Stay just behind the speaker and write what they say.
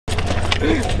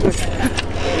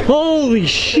Holy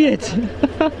shit!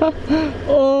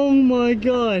 Oh my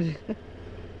god.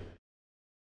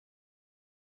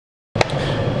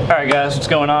 Alright guys, what's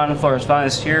going on? Florida's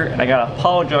Finest here, and I gotta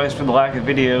apologize for the lack of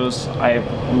videos.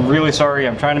 I'm really sorry.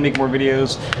 I'm trying to make more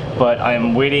videos, but I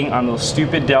am waiting on those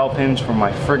stupid dowel pins for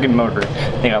my friggin' motor.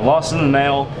 They got lost in the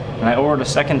mail, and I ordered a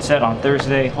second set on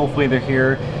Thursday. Hopefully they're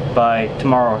here by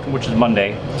tomorrow, which is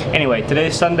Monday. Anyway,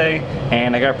 today's Sunday,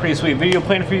 and I got a pretty sweet video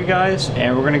planned for you guys,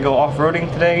 and we're gonna go off-roading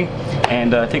today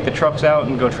and take the trucks out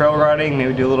and go trail riding,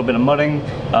 maybe do a little bit of mudding.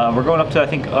 We're going up to, I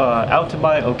think, out to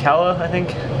by Ocala, I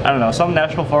think. I don't know, some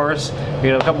national forest. We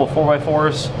got a couple of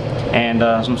 4x4s and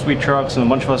some sweet trucks, and a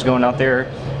bunch of us going out there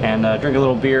and drink a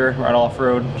little beer, ride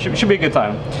off-road. Should be a good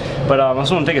time. But I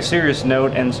also want to take a serious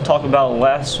note and talk about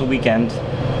last weekend.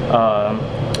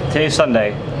 Today's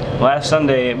Sunday. Last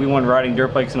Sunday we went riding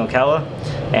dirt bikes in Ocala,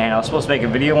 and I was supposed to make a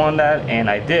video on that, and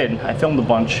I did. I filmed a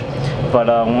bunch, but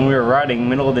when we were riding,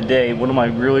 middle of the day, one of my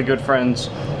really good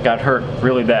friends got hurt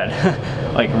really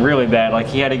bad. Like really bad. Like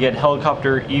he had to get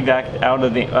helicopter evac out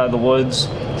of the woods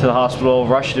to the hospital,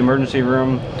 rushed to the emergency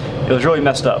room. It was really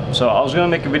messed up. So I was gonna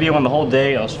make a video on the whole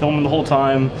day. I was filming the whole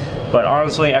time, but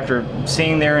honestly, after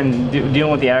seeing there and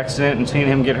dealing with the accident and seeing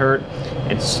him get hurt,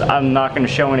 I'm not gonna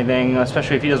show anything,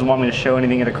 especially if he doesn't want me to show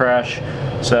anything at a crash.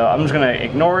 So I'm just gonna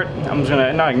ignore it. I'm just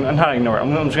gonna not ignore it.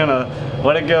 I'm just gonna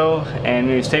let it go and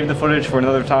maybe save the footage for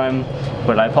another time.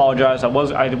 But I apologize. I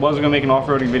wasn't gonna make an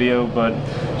off-roading video, but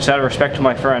just out of respect to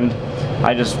my friend,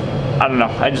 I don't know.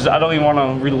 I don't even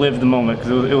want to relive the moment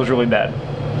because it was really bad.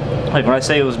 Like when I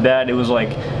say it was bad, it was like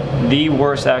the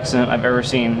worst accident I've ever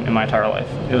seen in my entire life.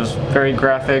 It was very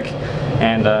graphic,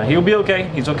 and he'll be okay.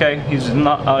 He's okay. He's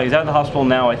not. He's at the hospital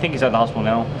now. I think he's at the hospital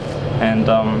now, and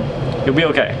he'll be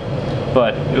okay.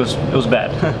 But it was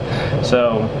bad.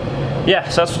 So yeah,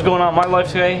 so that's what's going on in my life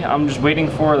today. I'm just waiting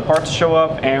for the parts to show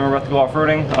up, and we're about to go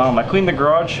off-roading. I cleaned the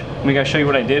garage. Let me show you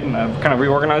what I did, and I've kind of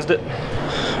reorganized it.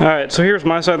 All right, so here's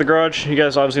my side of the garage. You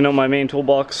guys obviously know my main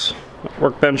toolbox,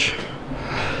 workbench.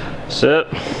 Sit.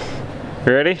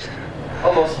 You ready?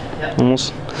 Almost. Yeah.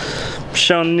 Almost.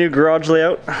 Showing the new garage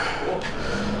layout.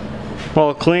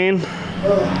 All clean. And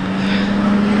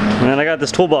then I got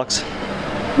this toolbox.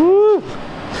 Woo!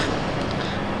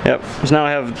 Yep. So now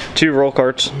I have 2 roll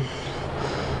carts.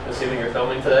 Assuming you're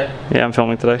filming today? Yeah, I'm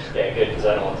filming today. Yeah, good, because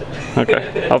I don't want to.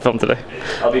 Okay, I'll film today.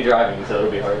 I'll be driving, so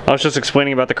it'll be hard. I was just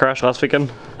explaining about the crash last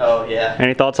weekend. Oh, yeah.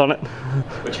 Any thoughts on it?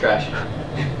 Which crash?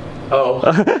 Oh.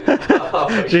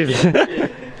 Jeez.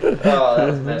 Oh, that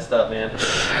was messed up, man.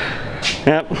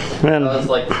 Yep. And that was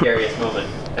like the scariest moment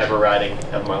ever riding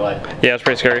of my life. Yeah, it's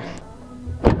pretty scary.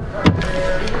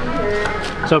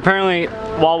 So apparently,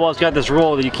 Wawa's got this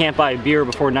rule that you can't buy beer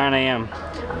before 9 a.m.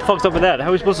 What the fuck's up with that? How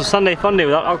are we supposed to Sunday fun day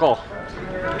without alcohol?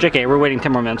 JK, we're waiting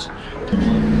 10 more minutes.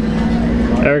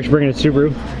 Eric's bringing a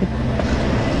Subaru.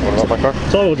 What about my car?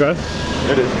 It's all-wheel drive.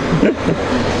 It is.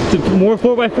 It's more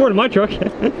 4x4 than my truck.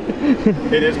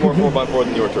 It is more 4x4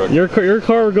 than your truck. Your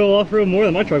car would go off-road more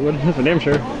than my truck would, that's for damn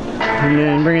sure. And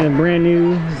then bringing a brand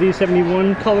new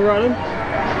Z71 Colorado.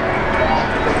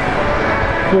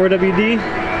 4WD.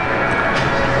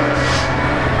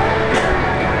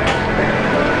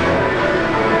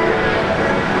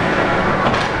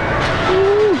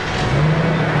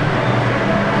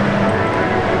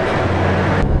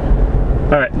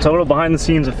 Alright, so a little behind the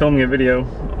scenes of filming a video.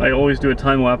 I always do a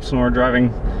time lapse when we're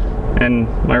driving, and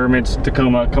my roommate's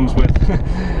Tacoma comes with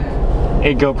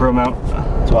a GoPro mount.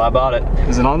 That's why I bought it.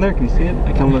 Is it on there? Can you see it?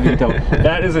 I can't believe you don't.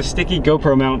 That is a sticky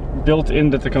GoPro mount built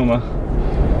into Tacoma.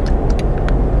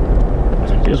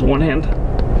 Just one hand.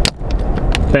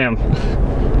 Bam.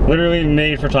 Literally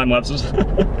made for time lapses.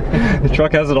 The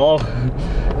truck has it all.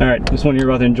 Alright, this one you're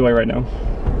about to enjoy right now.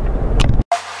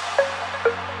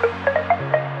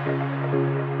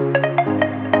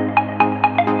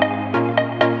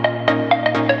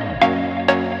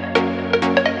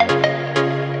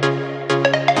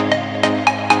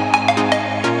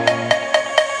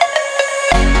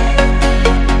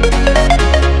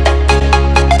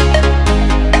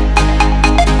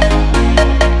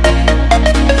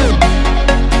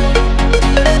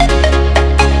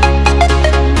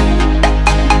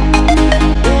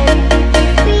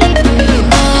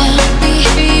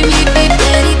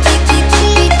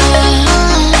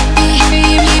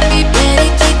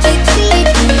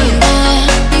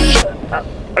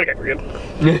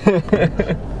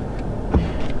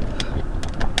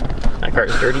 My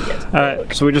car's dirty yet.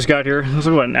 Alright, so we just got here. This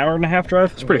is what, an hour and a half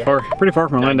drive? It's pretty far. Pretty far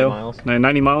from Orlando.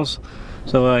 90 miles.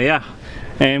 So yeah.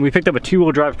 And we picked up a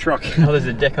 2-wheel drive truck. Oh, there's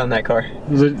a dick on that car.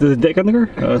 There's a dick on the car?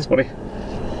 Oh, that's funny.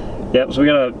 Yep, so we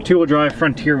got a 2-wheel drive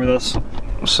Frontier with us.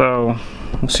 So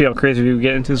we'll see how crazy we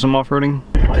get into some off-roading.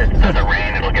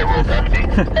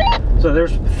 So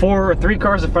there's 3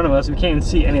 cars in front of us. We can't even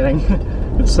see anything.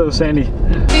 It's so sandy. Yeah.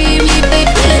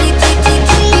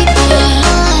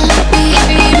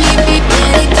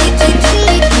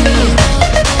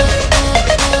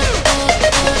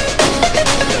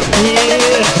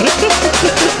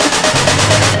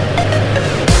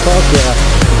 Fuck yeah.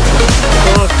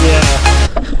 Fuck yeah.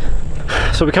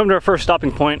 So we come to our first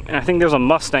stopping point, and I think there's a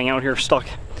Mustang out here stuck.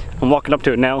 I'm walking up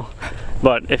to it now.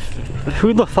 But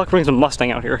who the fuck brings a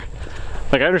Mustang out here?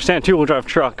 Like, I understand 2-wheel drive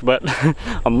truck, but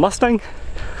a Mustang?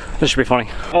 This should be funny.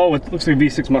 Oh, it looks like a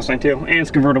V6 Mustang too, and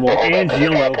it's convertible, and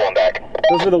yellow.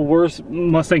 Those are the worst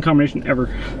Mustang combination ever.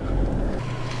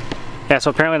 Yeah,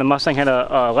 so apparently the Mustang had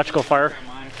a electrical fire.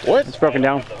 What? It's broken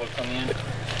down.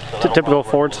 Typical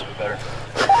Fords.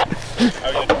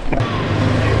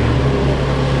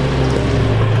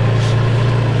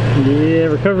 Yeah,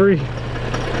 recovery.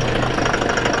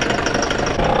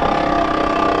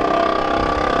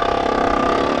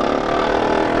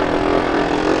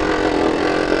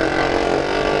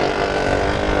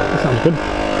 Sounds good.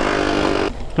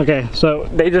 Okay, so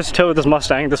they just towed this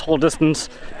Mustang this whole distance,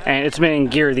 and it's been in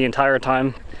gear the entire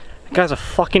time. That guy's a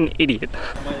fucking idiot.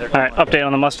 Alright, update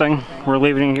on the Mustang. We're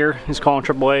leaving here. He's calling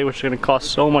AAA, which is going to cost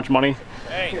so much money.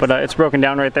 But it's broken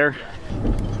down right there.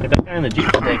 Like that guy in the Jeep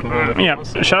today can move it. Yeah,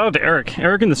 shout out to Eric.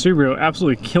 Eric in the Subaru,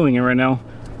 absolutely killing it right now.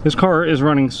 This car is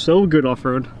running so good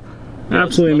off-road.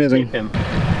 Absolutely amazing.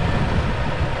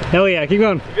 Hell yeah, keep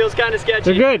going. It feels kind of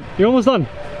sketchy. You're good. You're almost done.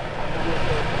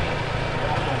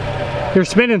 You're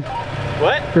spinning.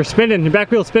 What? You're spinning. Your back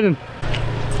wheel's spinning.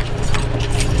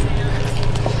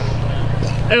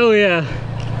 Oh yeah.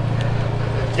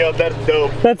 Yo, that's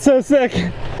dope. That's so sick.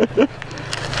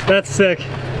 That's sick.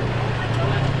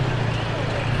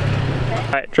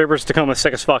 Alright, Draper's Tacoma's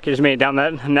sick as fuck. He just made it down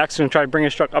that. Next, I'm gonna try to bring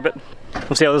his truck up it.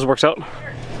 We'll see how this works out.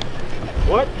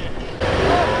 What?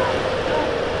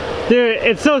 Dude,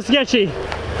 it's so sketchy.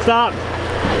 Stop.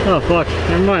 Oh fuck.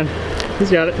 Never mind. He's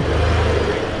got it.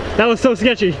 That was so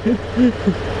sketchy. That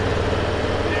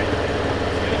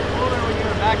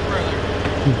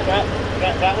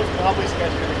was probably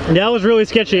sketchy. That was really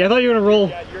sketchy. I thought you were gonna roll.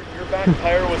 Yeah, your back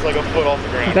tire was like a foot off the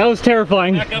ground. That was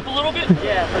terrifying. Back up a little bit?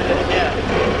 Yeah, yeah.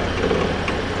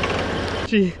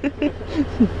 Gee. I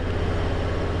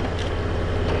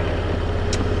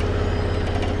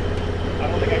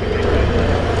don't think I can make that.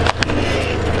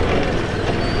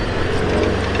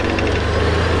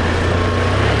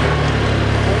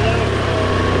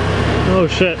 Oh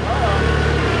shit.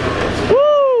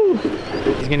 Woo!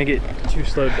 He's gonna get too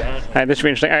slowed down. Alright, this should be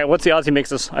interesting. Alright, what's the odds he makes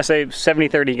this? I say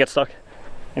 70-30 gets stuck.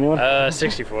 Anyone?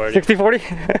 60-40. 60-40?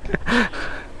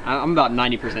 I'm about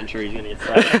 90% sure he's gonna get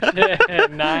stuck.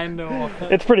 9 to 1.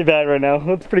 It's pretty bad right now.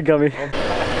 It's pretty gummy. Hit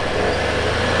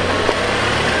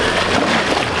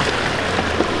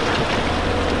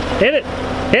it!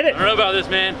 Hit it! I don't know about this,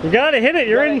 man. You got it, hit it,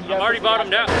 you're in. I'm already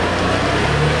bottomed out.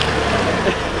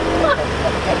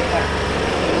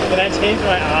 Did I change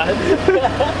my odds?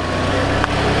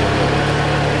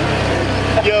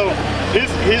 Yo,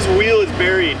 his wheel is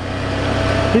buried.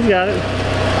 He's got it.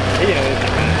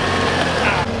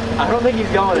 I don't think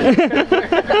he's going.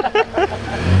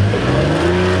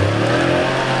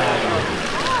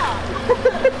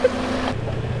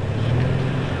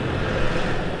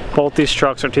 Both these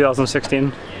trucks are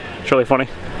 2016. It's really funny.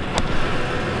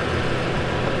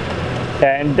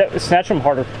 Yeah, and snatch them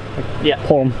harder. Like, Yeah.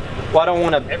 pull them. Well, I don't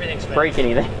want to break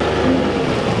anything.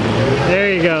 There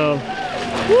you go.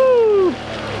 Woo!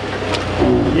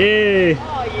 Yay!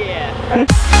 Oh yeah.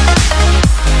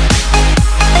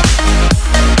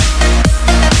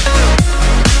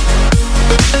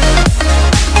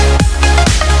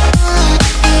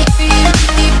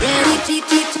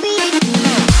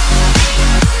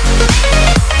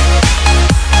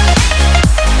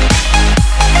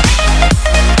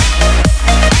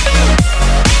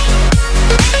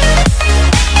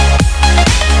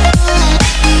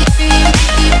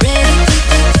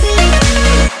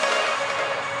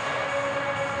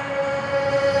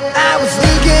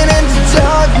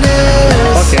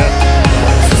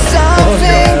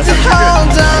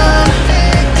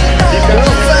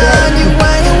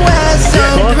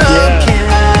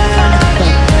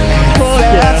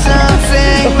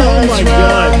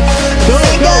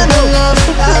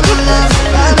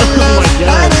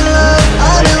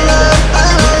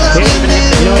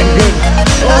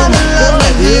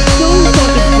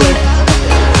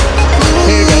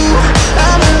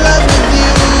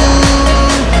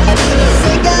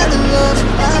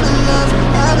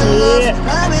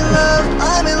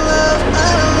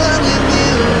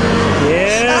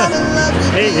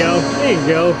 There you go. There you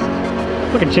go.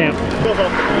 Fucking champ. Goes off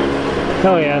the ground.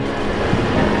 Hell yeah.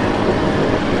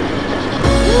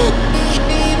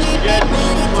 Good.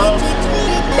 Slow.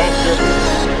 Faster.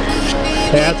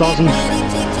 Yeah, that's awesome.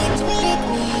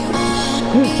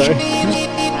 Sorry.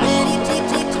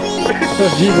 Oh,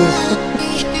 Jesus.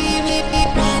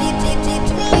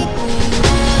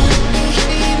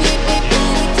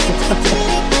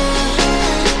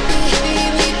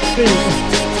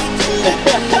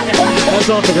 That's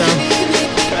off the ground.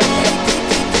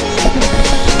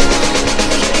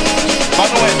 By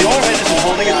the way, the only way this is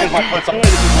holding it is my foot's on.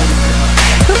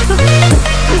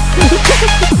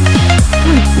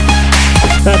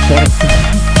 That's funny.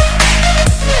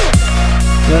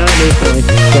 That is funny.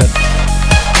 Good.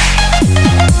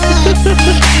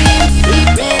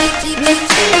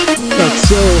 That's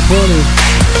so funny.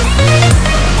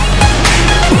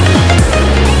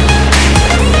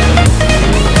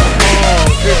 Oh,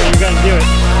 Tripper, you gotta do it.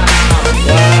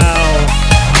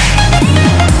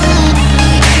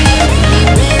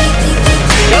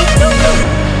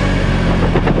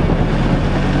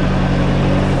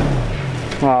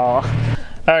 Wow.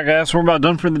 Alright guys, we're about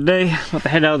done for the day. About to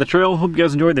head out of the trail. Hope you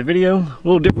guys enjoyed the video. A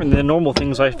little different than normal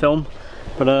things I film,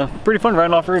 but pretty fun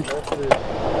riding off-road.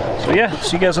 So yeah,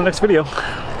 see you guys in the next video.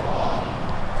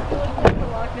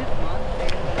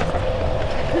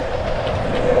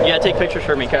 You gotta take pictures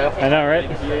for me, Kyle. I know, right?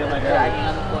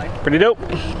 Pretty dope.